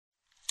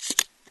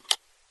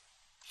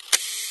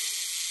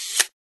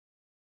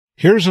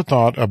Here's a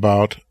thought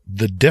about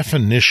the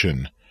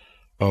definition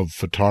of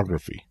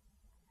photography.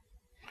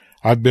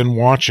 I've been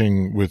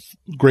watching with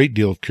a great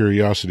deal of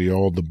curiosity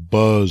all the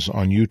buzz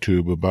on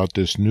YouTube about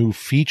this new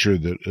feature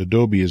that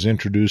Adobe has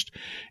introduced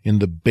in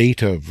the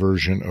beta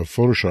version of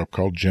Photoshop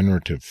called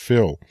Generative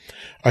Fill.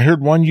 I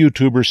heard one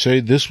YouTuber say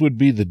this would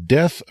be the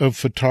death of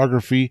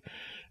photography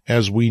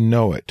as we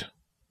know it.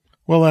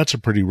 Well, that's a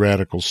pretty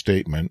radical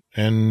statement,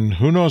 and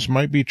who knows,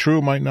 might be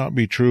true, might not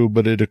be true,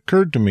 but it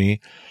occurred to me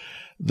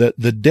that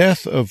the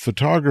death of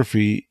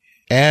photography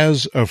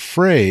as a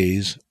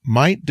phrase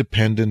might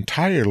depend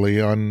entirely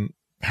on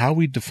how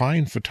we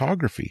define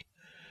photography.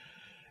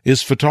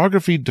 Is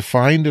photography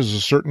defined as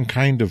a certain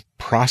kind of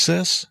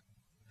process?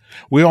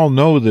 We all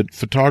know that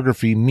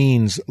photography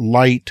means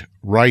light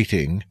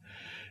writing,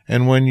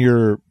 and when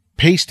you're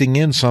pasting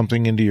in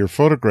something into your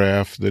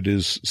photograph that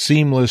is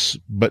seamless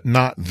but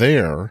not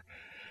there,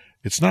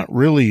 it's not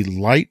really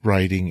light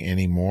writing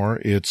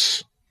anymore,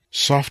 it's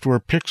software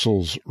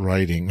pixels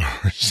writing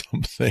or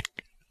something.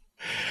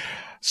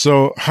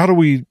 So how do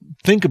we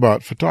think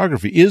about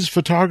photography? Is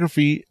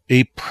photography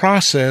a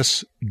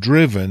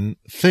process-driven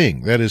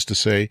thing? That is to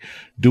say,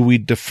 do we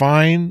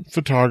define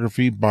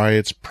photography by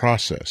its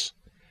process?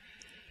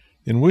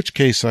 In which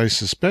case, I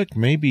suspect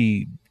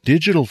maybe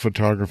digital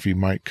photography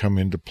might come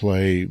into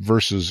play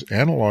versus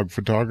analog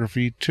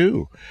photography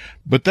too.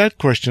 But that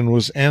question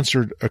was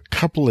answered a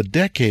couple of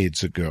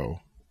decades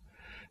ago.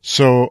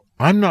 So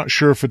I'm not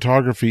sure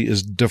photography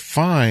is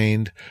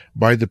defined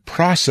by the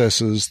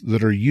processes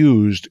that are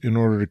used in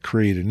order to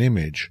create an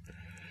image,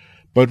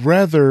 but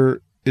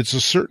rather it's a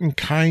certain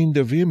kind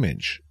of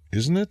image,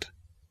 isn't it?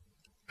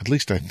 At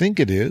least I think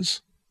it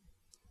is.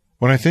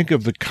 When I think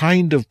of the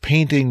kind of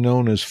painting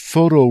known as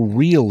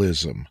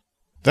photorealism,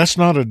 that's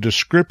not a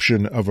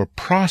description of a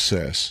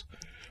process,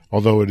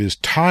 although it is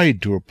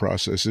tied to a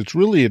process. It's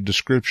really a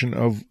description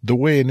of the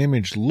way an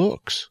image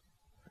looks.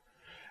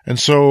 And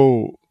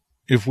so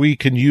if we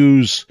can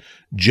use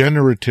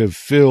generative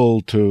fill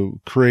to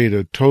create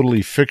a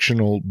totally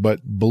fictional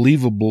but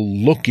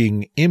believable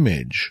looking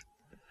image,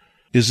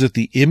 is it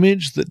the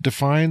image that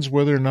defines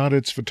whether or not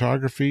it's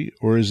photography,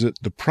 or is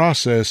it the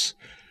process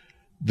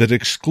that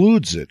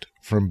excludes it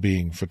from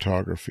being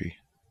photography?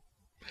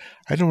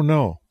 I don't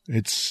know.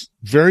 It's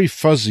very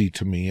fuzzy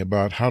to me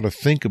about how to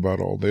think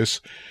about all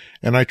this,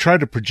 and I try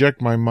to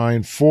project my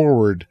mind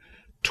forward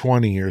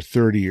 20 or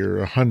 30 or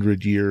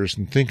 100 years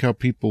and think how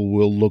people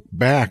will look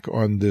back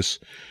on this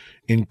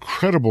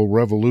incredible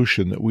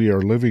revolution that we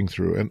are living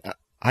through. And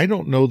I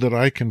don't know that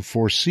I can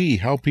foresee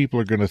how people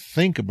are going to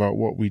think about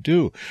what we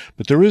do,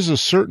 but there is a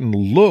certain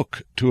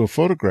look to a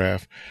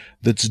photograph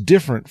that's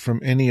different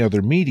from any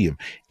other medium.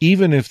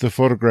 Even if the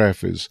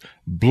photograph is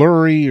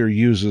blurry or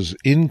uses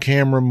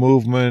in-camera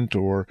movement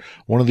or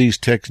one of these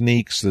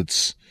techniques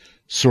that's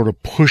sort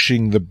of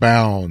pushing the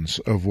bounds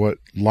of what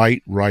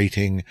light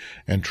writing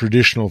and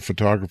traditional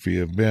photography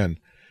have been,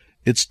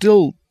 it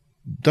still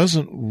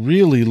doesn't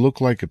really look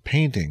like a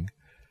painting.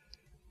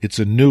 It's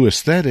a new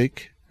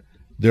aesthetic.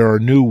 There are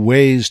new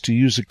ways to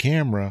use a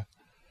camera,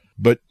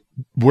 but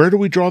where do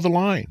we draw the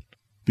line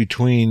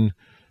between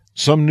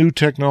some new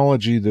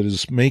technology that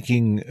is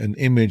making an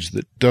image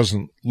that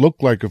doesn't look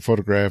like a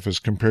photograph as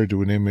compared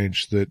to an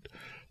image that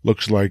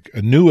looks like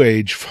a new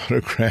age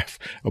photograph,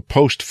 a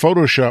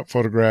post-Photoshop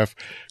photograph,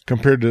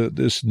 compared to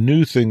this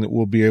new thing that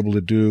we'll be able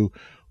to do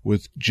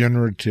with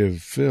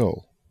generative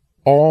fill?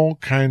 All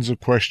kinds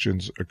of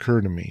questions occur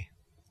to me,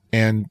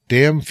 and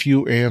damn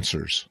few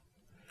answers.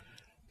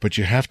 But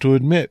you have to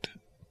admit,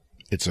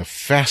 it's a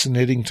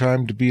fascinating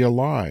time to be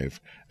alive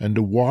and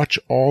to watch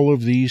all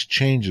of these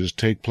changes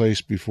take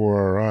place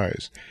before our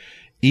eyes,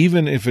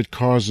 even if it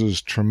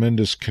causes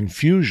tremendous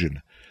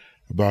confusion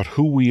about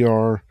who we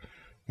are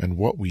and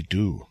what we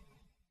do.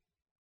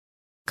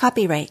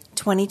 Copyright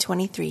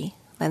 2023,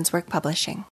 Lenswork Publishing.